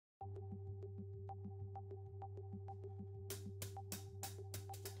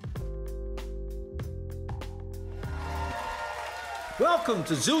Welcome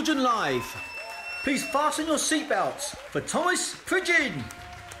to Zildjian Live. Please fasten your seatbelts for Thomas Pridgen.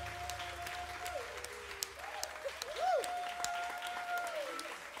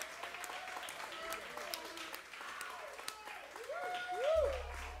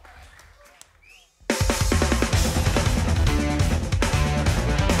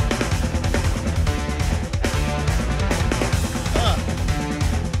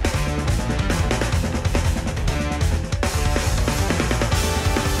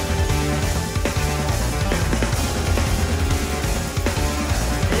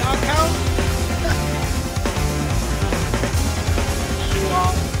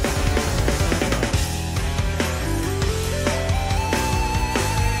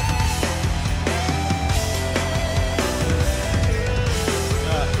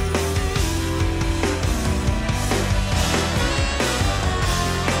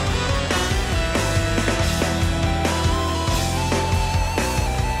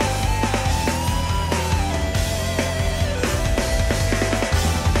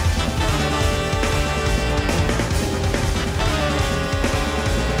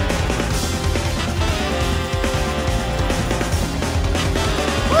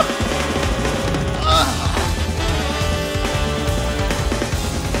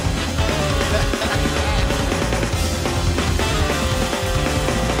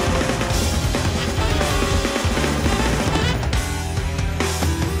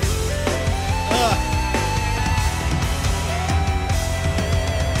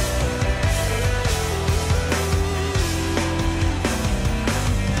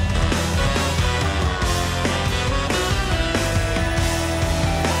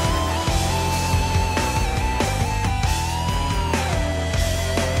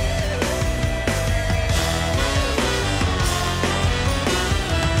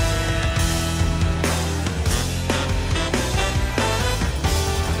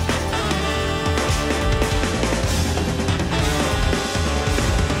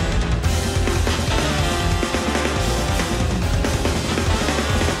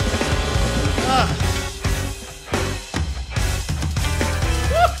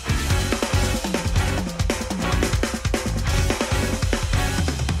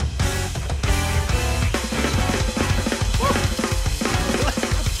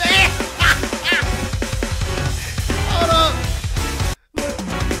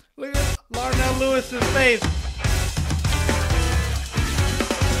 Lewis's face.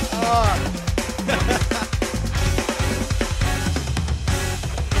 Oh.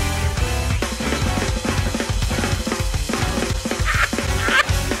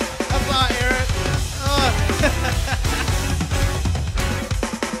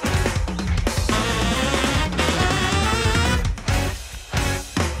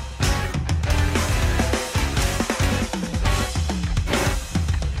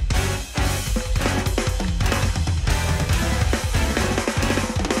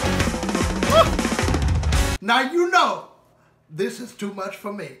 Now you know this is too much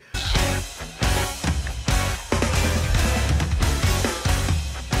for me.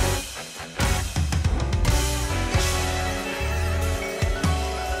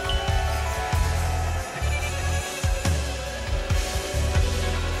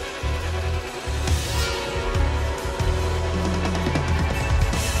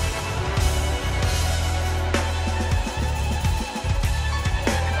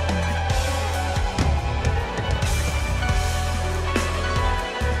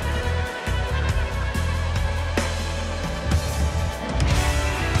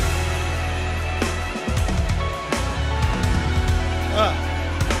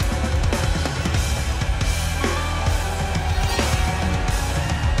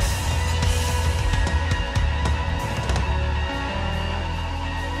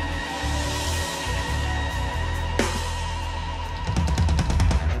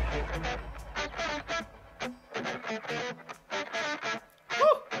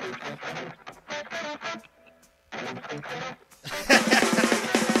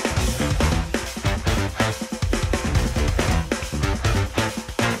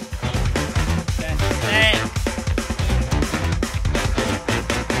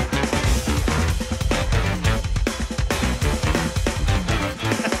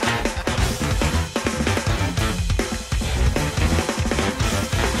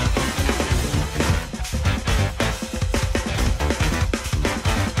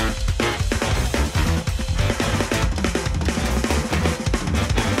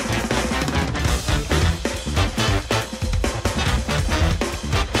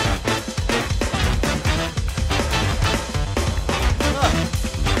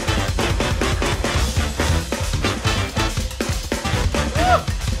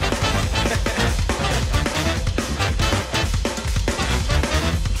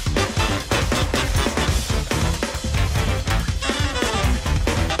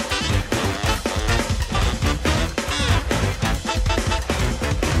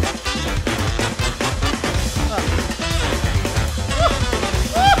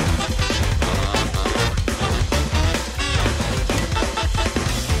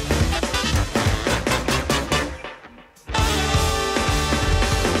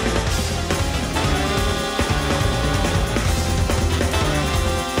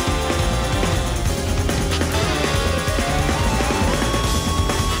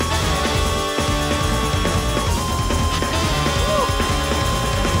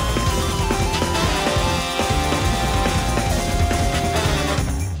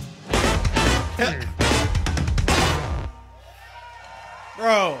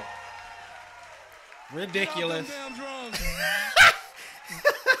 Bro. Ridiculous.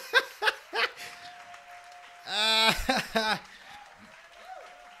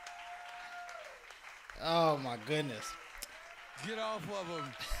 Oh my goodness. Get off of him.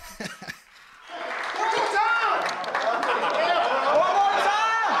 One more time! One more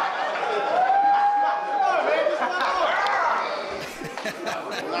time!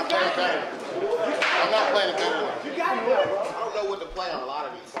 I'm not playing better. You got it. I don't know what to play on a lot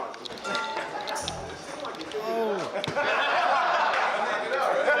of these parts.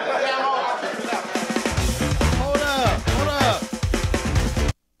 Hold up.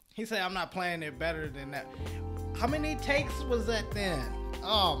 He said I'm not playing it better than that. How many takes was that then?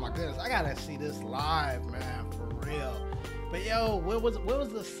 Oh my goodness, I gotta see this live, man, for real. But yo, where was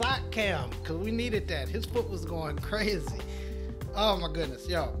the sock cam? Cause we needed that. His foot was going crazy. Oh my goodness,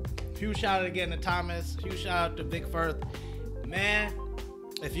 yo. Huge shout out again to Thomas. Huge shout out to Vic Firth. Man,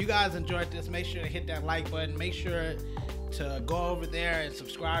 if you guys enjoyed this, make sure to hit that like button. Make sure to go over there and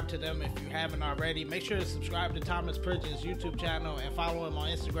subscribe to them if you haven't already. Make sure to subscribe to Thomas Pridgen's YouTube channel and follow him on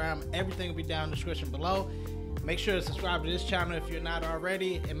Instagram. Everything will be down in the description below. Make sure to subscribe to this channel if you're not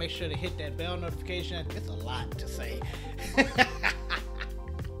already, and make sure to hit that bell notification. It's a lot to say.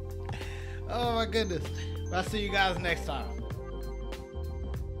 Oh my goodness. I'll see you guys next time.